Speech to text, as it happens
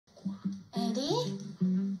Eddie?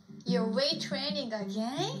 You're weight training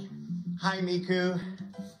again? Hi, Miku.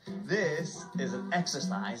 This is an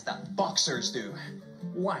exercise that boxers do.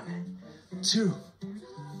 1, 2.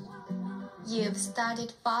 You've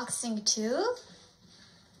started boxing too?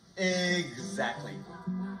 Exactly.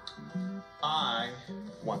 I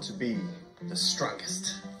want to be the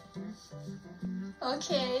strongest.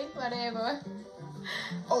 Okay, whatever.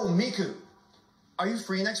 Oh, Miku, are you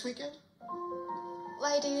free next weekend?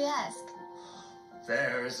 Why do you ask?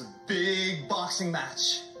 There's a big boxing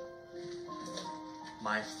match.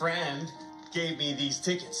 My friend gave me these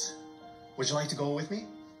tickets. Would you like to go with me?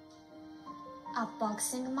 A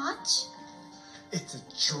boxing match? It's a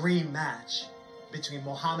dream match between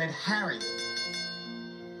Muhammad Hari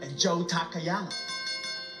and Joe Takayama.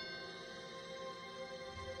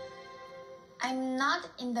 I'm not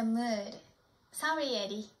in the mood. Sorry,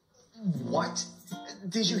 Eddie. What?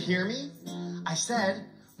 Did you hear me? I said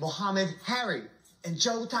Muhammad Hari and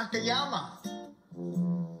Joe Takayama.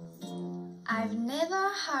 I've never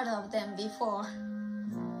heard of them before.